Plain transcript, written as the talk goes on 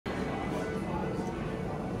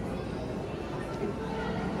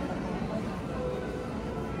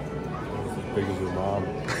big as your mom.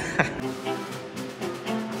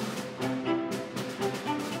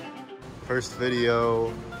 First video.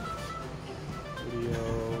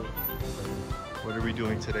 What are we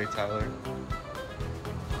doing today, Tyler?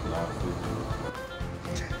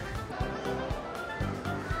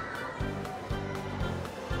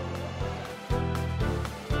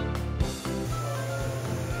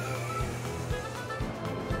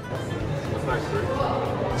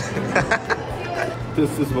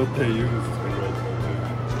 This is what they use.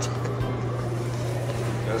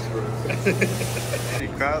 Hey,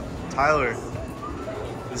 crap. Tyler,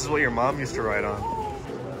 this is what your mom used to write on.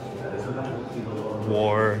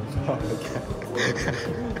 War.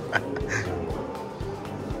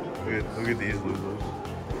 Look at these losers.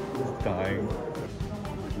 Dying.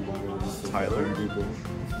 Tyler.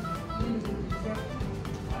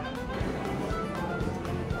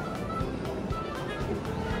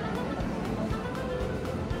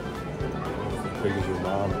 Big as your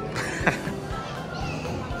mom.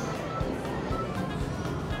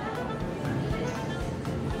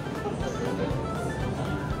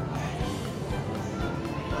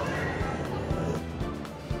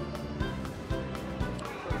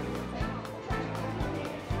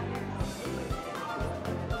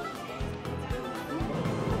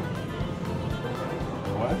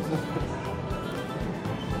 What?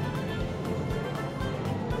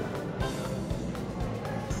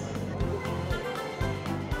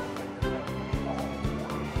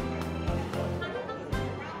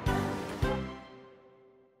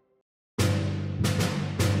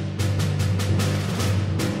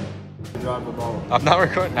 Drive the boat. I'm not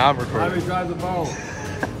recording. Now I'm recording. Let me drive the boat.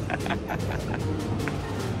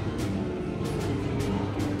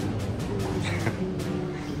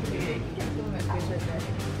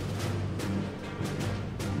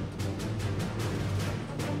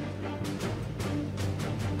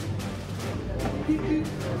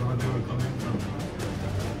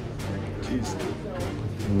 Jeez.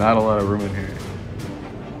 Not a lot of room in here.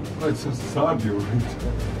 Oh, it's just sod you.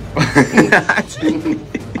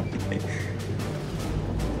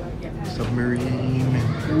 Submarine.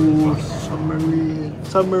 Ooh, submarine.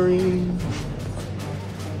 Submarine.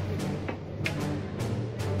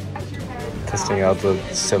 Testing out the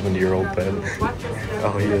 70-year-old bed.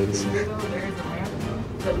 Oh, he is. I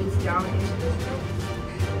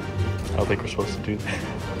don't think we're supposed to do that.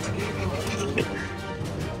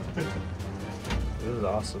 This is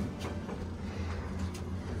awesome.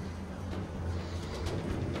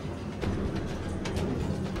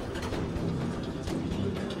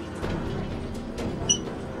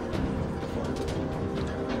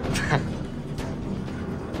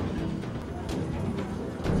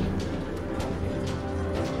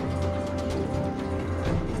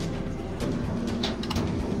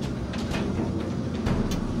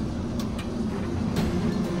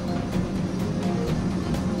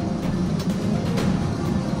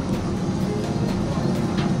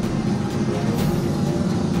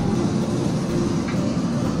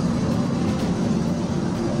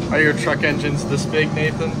 Are your truck engines this big,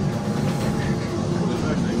 Nathan?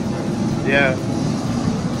 Yeah.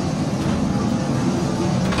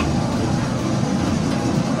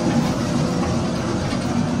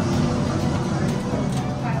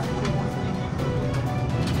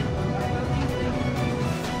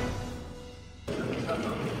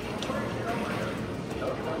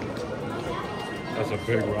 That's a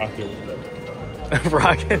big rocket.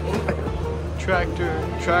 Rocket.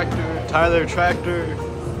 Tractor, tractor, Tyler, tractor.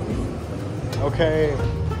 Okay.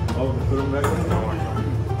 Oh, put them back in.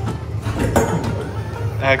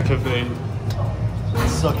 Activate.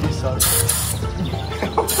 Sucky suck.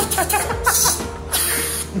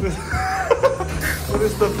 What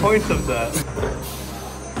is the point of that?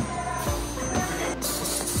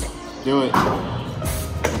 Do it.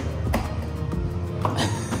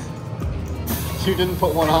 You didn't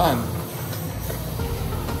put one on.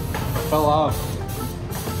 Fell off.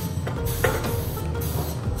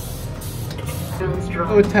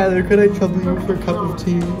 Oh, Tyler, could I trouble you for a cup of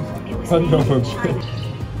tea? I know what you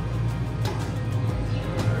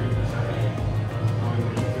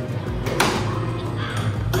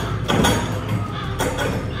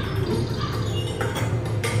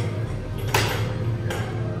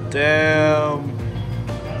Damn.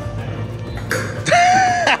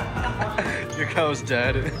 Your cow's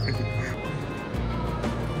dead.